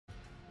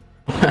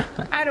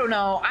I don't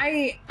know.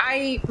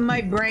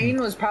 My brain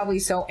was probably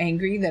so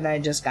angry that I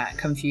just got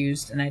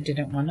confused and I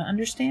didn't want to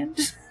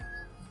understand.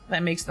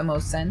 That makes the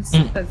most sense.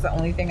 That's the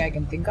only thing I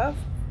can think of.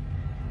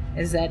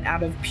 Is that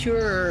out of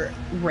pure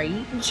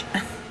rage?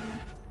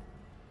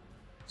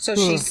 So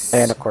she's...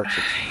 And of course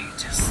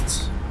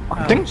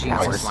I think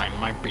Power's line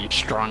might be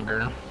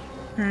stronger.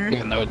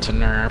 Even though it's a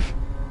nerf.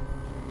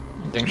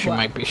 I think she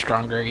might be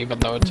stronger even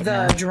though it's a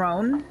nerf. The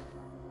drone?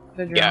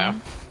 The drone? Yeah.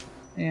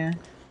 Yeah.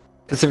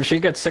 Because if she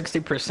gets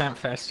 60%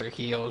 faster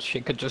heals, she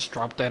could just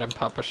drop that and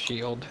pop a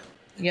shield.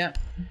 Yep.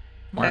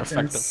 More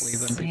effectively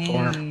than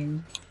before.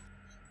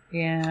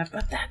 Yeah,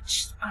 but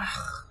that's...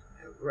 Ugh.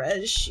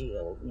 Res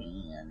shield,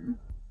 man.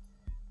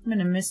 I'm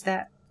gonna miss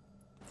that.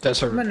 I'm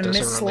gonna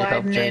miss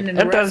sliding in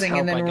and resing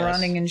and then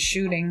running and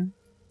shooting.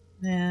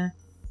 Yeah.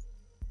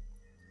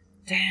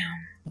 Damn.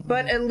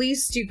 But at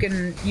least you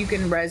can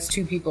res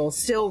two people,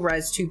 still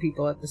res two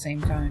people at the same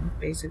time,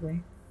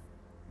 basically.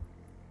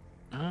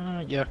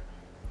 Yeah.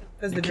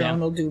 Because the drone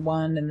will do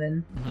one and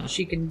then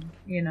she can,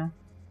 you know,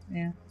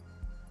 yeah.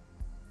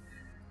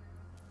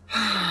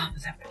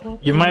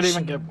 You might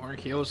even get more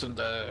heals in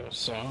the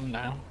zone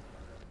now.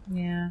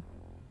 Yeah.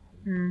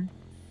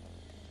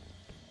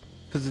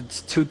 Because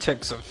it's 2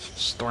 ticks of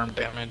storm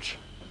damage.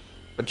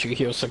 But you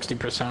heal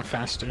 60%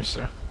 faster,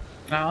 so...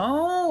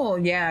 Oh,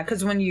 yeah,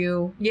 because when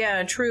you...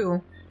 Yeah,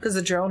 true. Because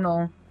the drone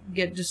will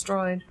get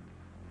destroyed.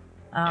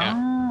 Oh.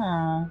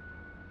 Yeah.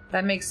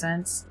 That makes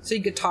sense. So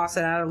you could toss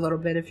it out a little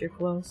bit if you're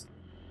close.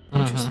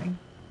 Interesting.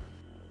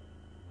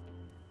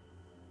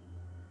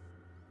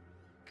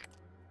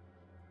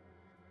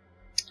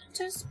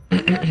 Just...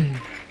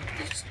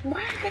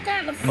 Why the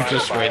guy the I'm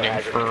just waiting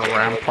for a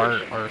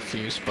rampart or a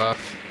fuse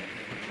buff.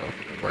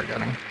 We're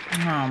getting.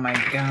 Oh my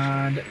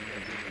god.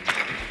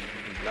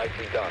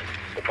 Nicely done.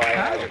 The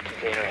biohazard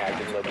container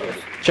has been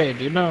located. Jay,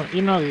 do you know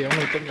the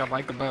only thing I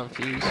like about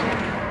Fuse?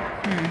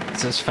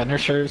 It's his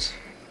finishers.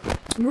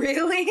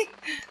 Really?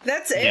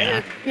 That's it?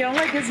 Yeah. You don't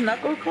like his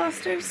knuckle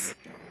clusters?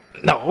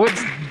 No,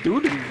 it's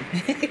doo-doo.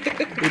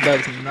 It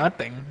does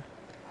nothing.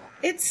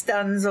 It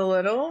stuns a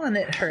little and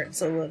it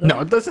hurts a little. No,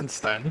 it doesn't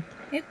stun.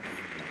 It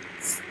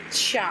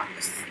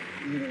shocks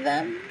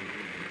them.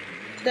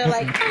 They're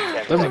like,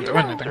 ah, doesn't do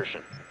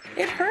anything.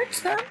 It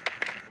hurts them.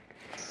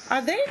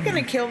 Are they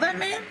gonna kill that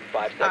man?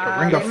 5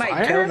 seconds. They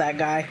might kill that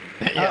guy.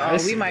 Yeah,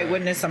 we might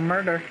witness a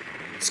murder.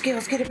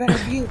 Skills, get a better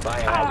view.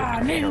 Biohazard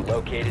container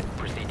located.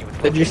 Proceed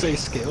with Did you say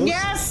skills?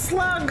 Yes,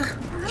 Slug!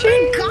 Oh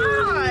my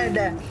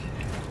god!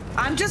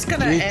 I'm just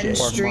gonna end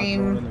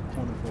stream.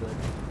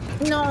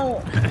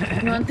 No!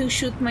 You want to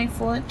shoot my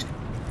foot?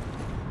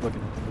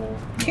 Looking at the wall.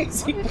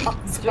 Casey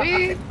pops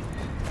by.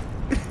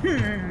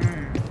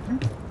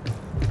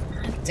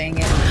 Dang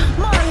it.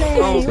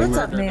 Molly! What's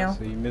up, Neil?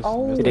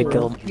 Oh, did it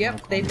kill him?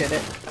 Yep, they did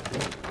it.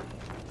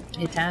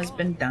 It has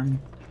been done.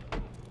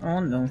 Oh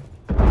no.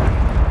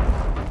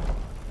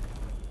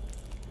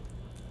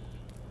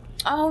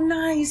 Oh,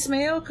 nice,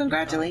 Mail.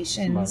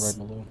 Congratulations.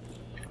 Right below.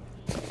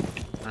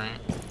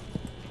 Alright.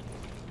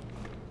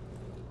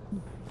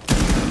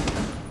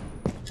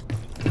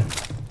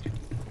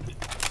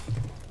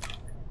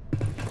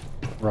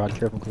 Rod,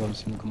 careful because I've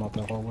seen him come up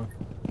that hallway.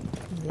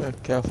 Yeah,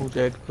 careful,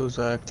 Jade, because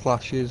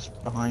Clash is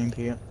behind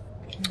here.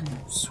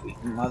 Oh,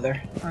 sweet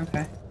mother.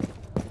 Okay.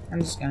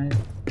 I'm just gonna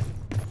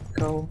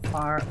go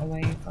far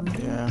away from it.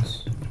 Yeah.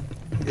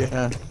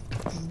 Yeah.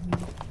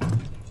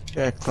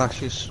 Yeah,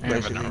 Clash is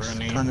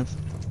basically kind of...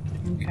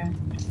 Okay.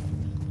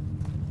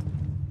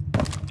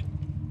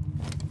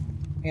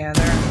 Yeah,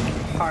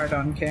 they're hard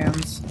on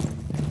cams.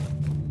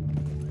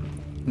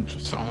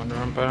 Just someone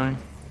run by.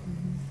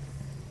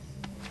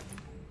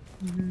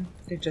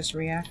 They just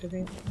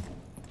reactivate.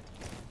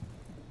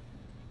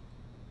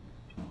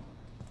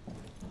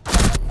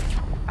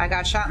 I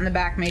got shot in the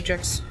back,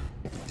 Matrix.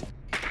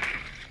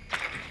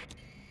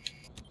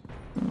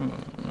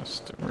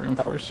 Must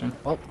reinforcing.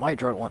 Oh, my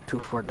drone went too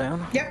far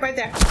down. Yep, right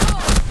there.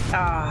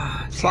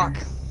 Ah, Fuck.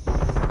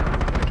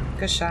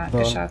 good shot,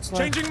 good shot,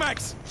 Slug. Changing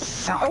max.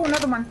 Oh,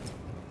 another one.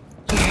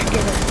 Yeah,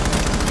 get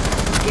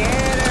her.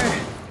 Get her.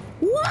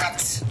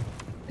 What?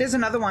 There's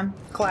another one.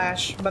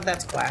 Clash, but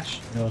that's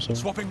Clash. No, sir.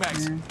 Swapping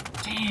max.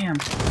 Damn.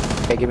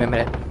 Okay, give me a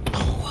minute.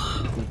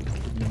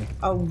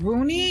 A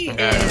Rooney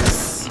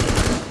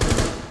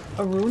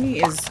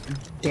is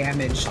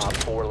damaged. Top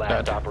 4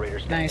 last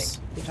operators standing. Nice.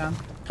 Good job.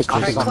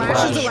 Alright,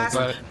 Clash is the Clash,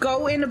 last.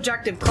 Go in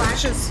objective.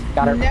 Clashes.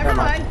 Got her. Never Never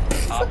mind.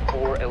 Top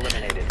 4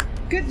 eliminated.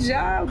 Good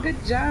job.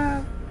 Good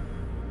job.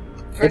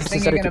 First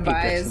thing you're gonna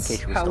buy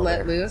is How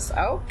Let Loose.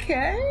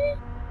 Okay.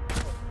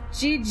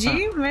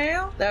 GG,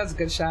 Mail. That was a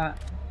good shot.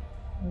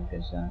 That was a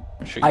good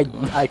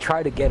shot. I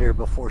tried to get her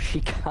before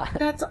she got.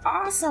 That's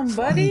awesome,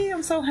 buddy.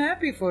 I'm so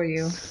happy for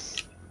you.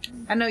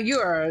 I know you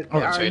are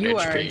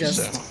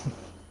just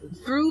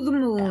through the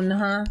moon,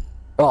 huh?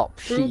 Well,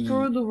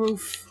 Through the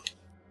roof.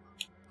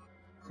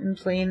 And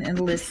playing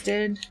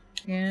enlisted.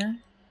 Yeah.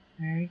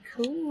 Very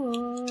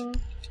cool.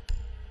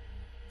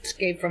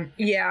 Escape from...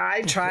 Yeah,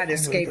 I tried to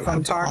escape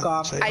from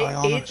Tarkov.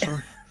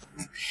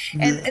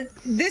 And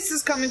this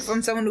is coming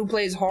from someone who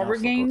plays horror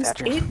games.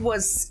 It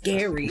was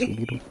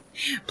scary.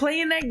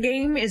 Playing that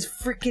game is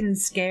freaking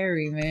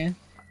scary, man.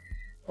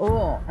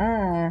 Oh,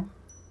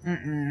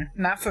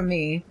 not for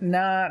me.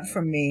 Not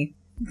for me.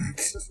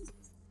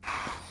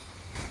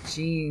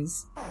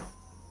 Jeez.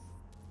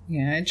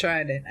 Yeah, I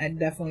tried it. I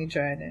definitely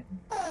tried it.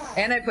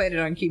 And I played it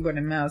on keyboard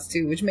and mouse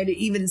too, which made it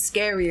even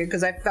scarier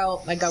because I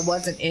felt like I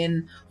wasn't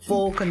in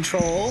full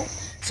control.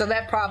 So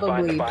that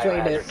probably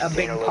played a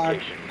big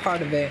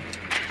part of it.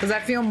 Because I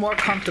feel more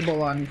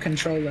comfortable on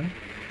controlling.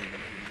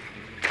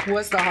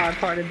 What's the hard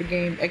part of the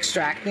game?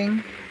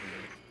 Extracting?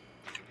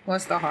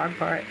 What's the hard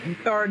part?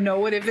 Or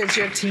know it if it's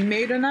your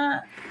teammate or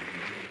not?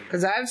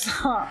 Because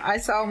I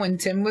saw when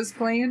Tim was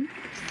playing,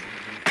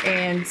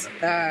 and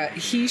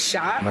he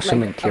shot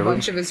like a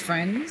bunch of his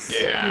friends.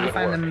 Yeah. The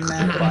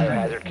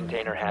biohazard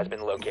container has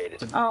been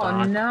located.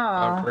 Oh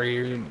no!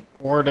 You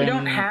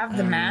don't have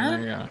the map?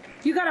 Yeah.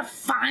 You gotta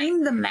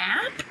find the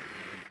map?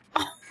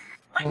 Oh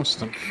my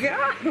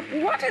god!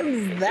 What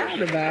is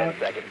that about?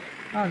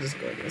 I'll just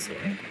go this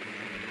way.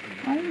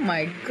 Oh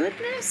my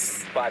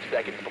goodness. 5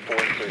 seconds before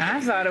insertion. I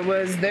thought it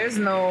was, there's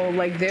no,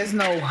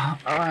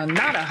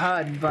 not a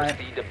HUD, but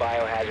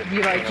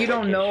you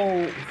don't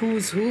know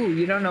who's who.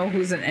 You don't know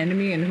who's an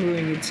enemy and who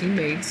are your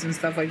teammates and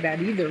stuff like that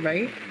either,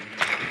 right?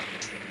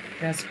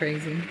 That's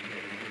crazy.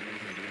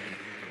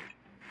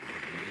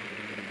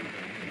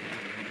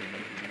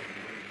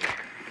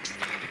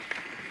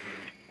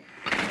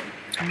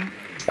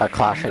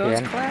 Clash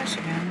again. Clash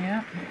again,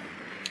 yeah.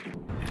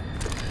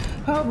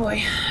 Oh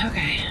boy,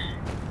 okay.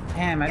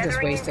 Damn, I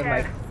just wasted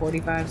like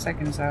 45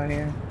 seconds out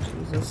here.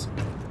 Jesus.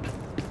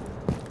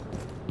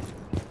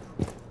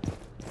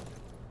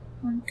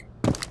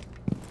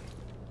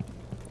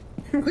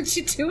 What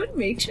you doing,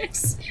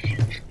 Matrix?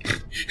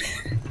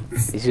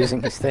 He's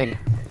using his thing.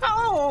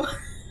 Oh!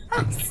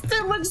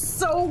 That looks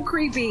so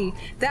creepy.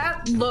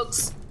 That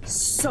looks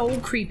so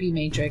creepy,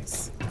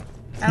 Matrix.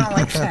 I don't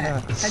like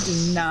that. I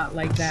do not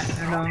like that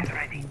at all.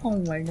 Oh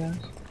my gosh.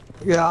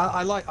 Yeah,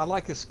 I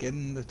like a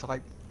skin, the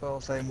type.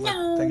 Same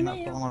thing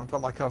that I've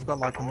got like a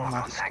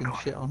mask and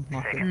shit on,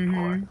 like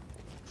a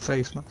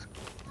face mask.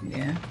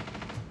 Yeah.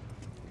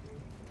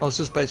 I was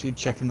just basically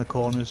checking the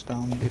corners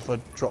down. If I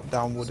drop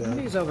down, would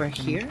somebody's over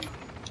here?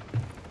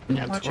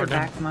 Yeah, watch your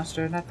back,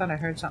 Mustard. I thought I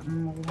heard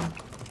something over there.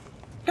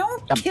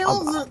 Don't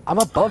kill the... I'm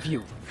above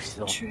you.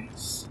 Still.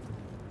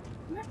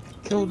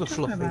 Kill the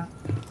fluffy. About?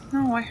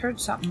 No, I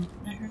heard something.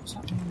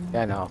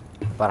 Yeah, I know,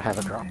 but I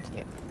haven't dropped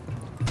yet.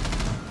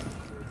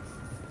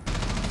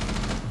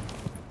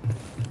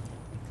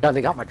 No, they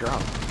got my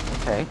drone.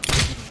 Okay.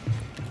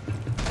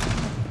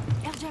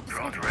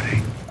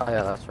 Oh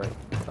yeah, that's right.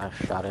 I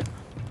shot it.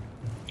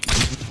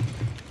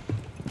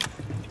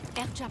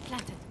 Airjab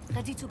planted.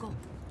 Ready to go.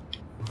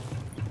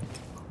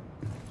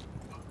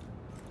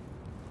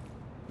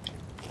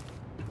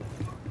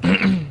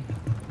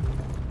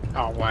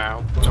 Oh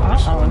wow.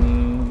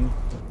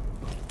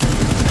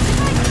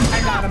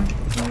 I got him.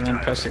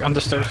 Fantastic. On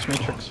the stairs,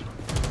 Matrix.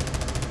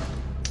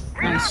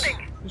 Nice.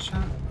 Good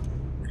shot.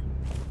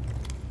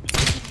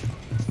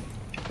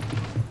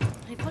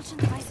 Repulsion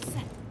device is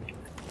set.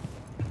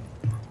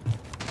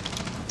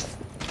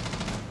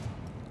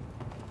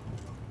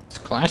 It's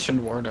Clash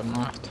and Warden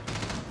left.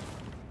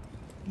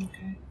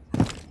 Okay.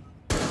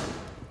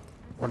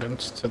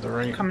 Warden's to the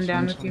right. Coming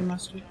down with you,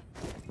 Mustard.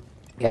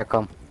 Yeah,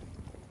 come.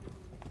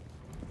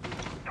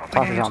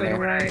 Toss is on there.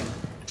 Right.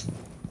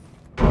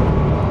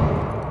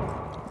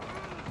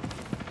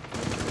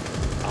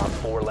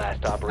 4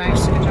 last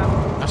operators. Nice, good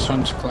job. This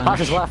one's Clash.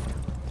 Clash is left.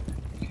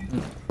 Okay.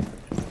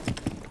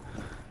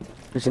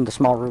 He's in the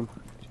small room.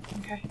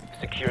 Okay.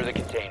 Secure the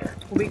container.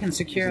 We can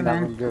secure that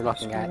then. room you're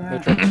looking at.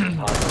 That. Matrix. Secure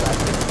the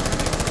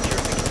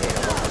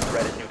container once the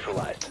threat is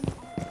neutralized.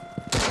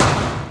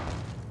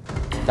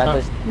 That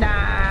is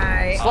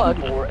Nice. Slug.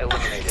 4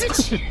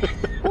 eliminated.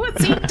 Was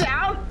he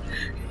down?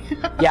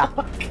 Yeah.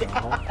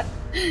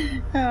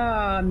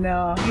 Oh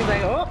no. He's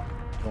like, oh.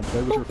 Don't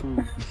play with your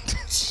food.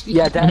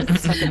 Yeah,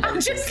 that's. I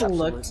just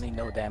looked.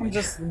 No damage. I'm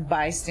just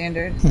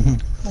bystander.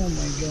 Oh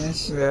my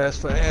gosh. Yeah, it's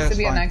fine. To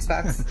be an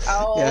Xbox.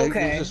 Oh, yeah,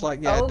 okay. Just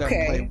like, yeah,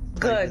 okay.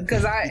 Good,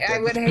 because I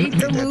would hate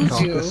to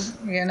lose you.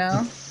 You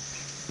know.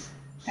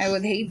 I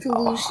would hate to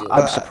lose you.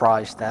 I'm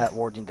surprised that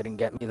Warden didn't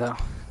get me though.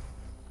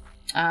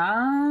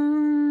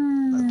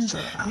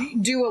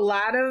 Do a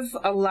lot of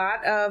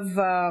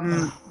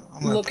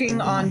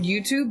looking on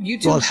YouTube.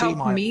 YouTube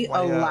helped me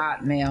a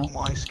lot, Mail.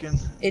 My skin.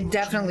 It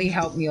definitely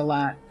helped me a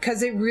lot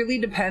because it really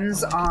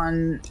depends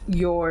on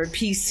your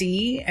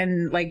PC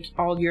and like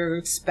all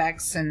your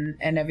specs and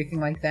everything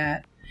like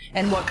that,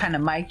 and what kind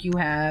of mic you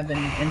have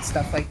and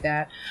stuff like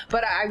that.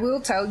 But I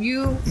will tell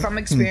you from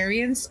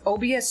experience,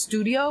 OBS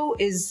Studio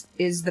is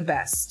the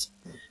best.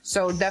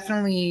 So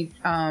definitely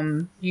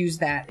use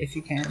that if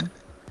you can.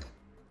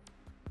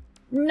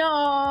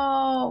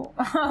 No,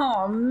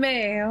 oh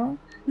man,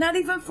 not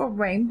even for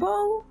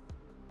Rainbow.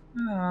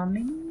 Oh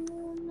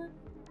man.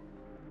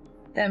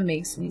 That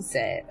makes me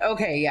sad.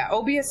 Okay, yeah,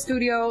 OBS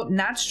Studio,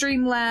 not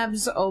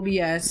Streamlabs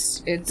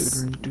OBS.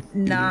 It's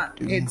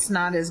not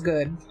as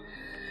good.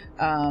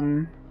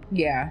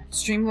 Yeah,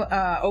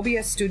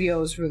 OBS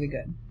Studio is really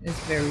good. It's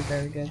very,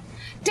 very good.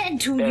 Dead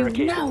to you,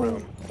 no!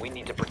 Room. We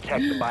need to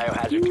protect the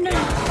biohazard container.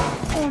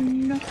 Oh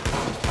no.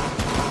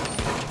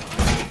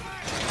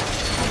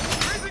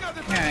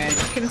 Alright,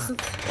 can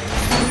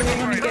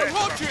somebody want to get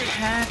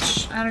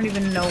hatch? I don't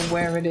even know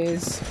where it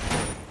is.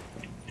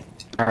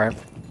 Alright.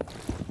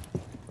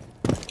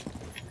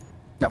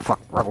 No,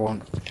 fuck, wrong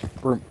one.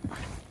 Room.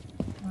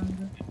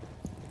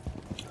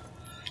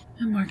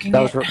 I'm marking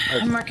it.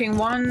 I'm marking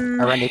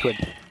one. I ran liquid.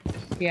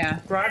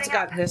 Yeah, Rod's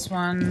got this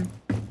one.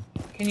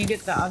 Can you get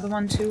the other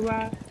one too,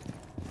 Rod?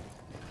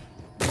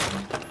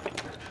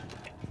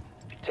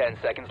 10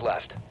 seconds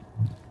left.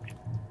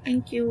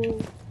 Thank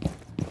you.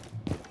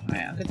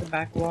 Alright, I'll get the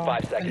back wall.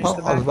 5 seconds. Oh,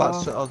 I was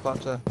about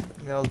to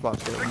get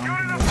it wrong.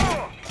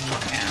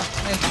 Yeah,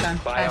 it's done.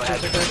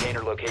 Biohazard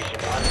container location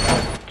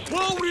unknown.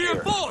 Well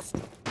reinforced!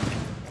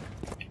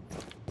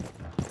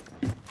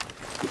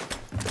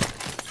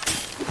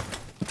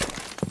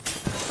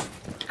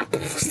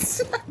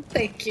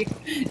 Thank you.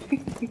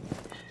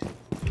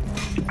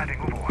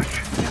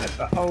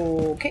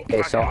 Okay.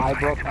 Okay, so I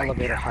broke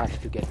elevator hatch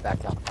to get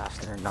back down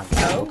faster.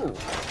 Oh.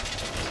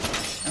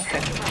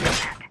 Okay.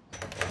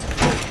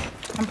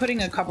 I'm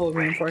putting a couple of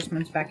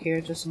reinforcements back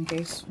here just in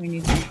case we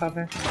need some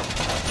cover.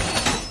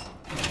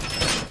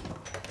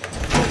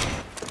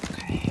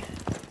 Okay.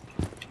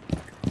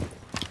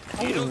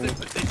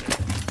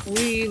 Oh.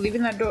 We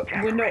leaving that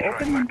window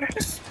open on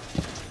purpose?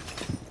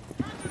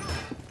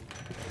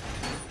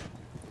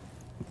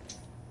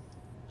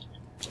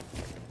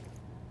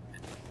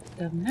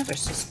 They'll never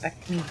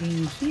suspect me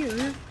being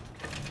here.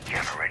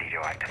 Camera ready to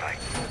activate.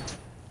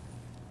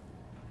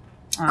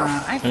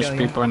 I feel There's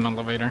you. people in the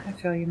elevator. I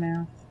feel you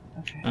now.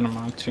 Okay. And I'm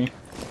on too.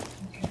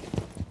 Okay.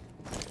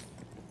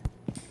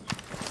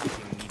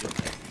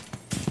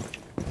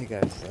 Hey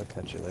guys, I'll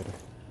catch you later.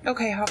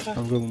 Okay, Hopper.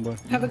 I'm good, boy.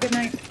 Have a good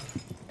night.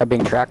 I'm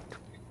being tracked.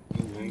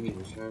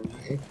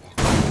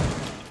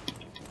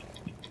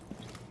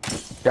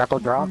 Jackal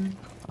drop.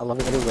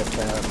 Elevator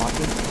with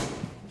Monty.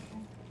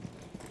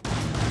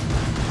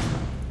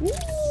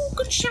 Ooh,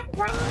 good shot,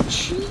 Rod.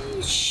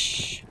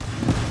 Sheesh.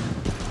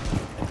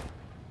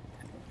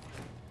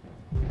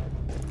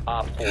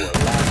 Op 4,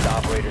 last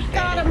operator standing.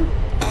 Got him.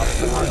 Op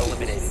 4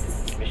 eliminated.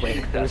 Mission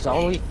Wait, there's successful.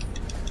 only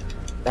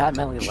that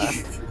many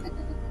left.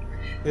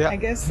 Yeah. I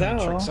guess so.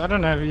 Matrix. I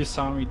don't know if you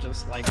saw me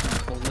just like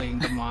pulling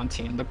the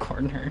Monty in the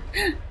corner.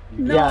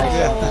 No.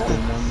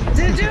 Yeah,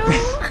 Did you?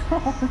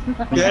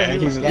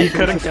 Yeah, he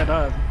couldn't get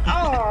up.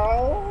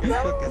 Oh,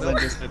 no. I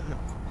just did.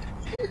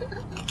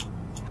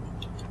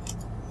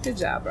 Good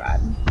job,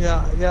 Rod.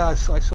 Yeah, I saw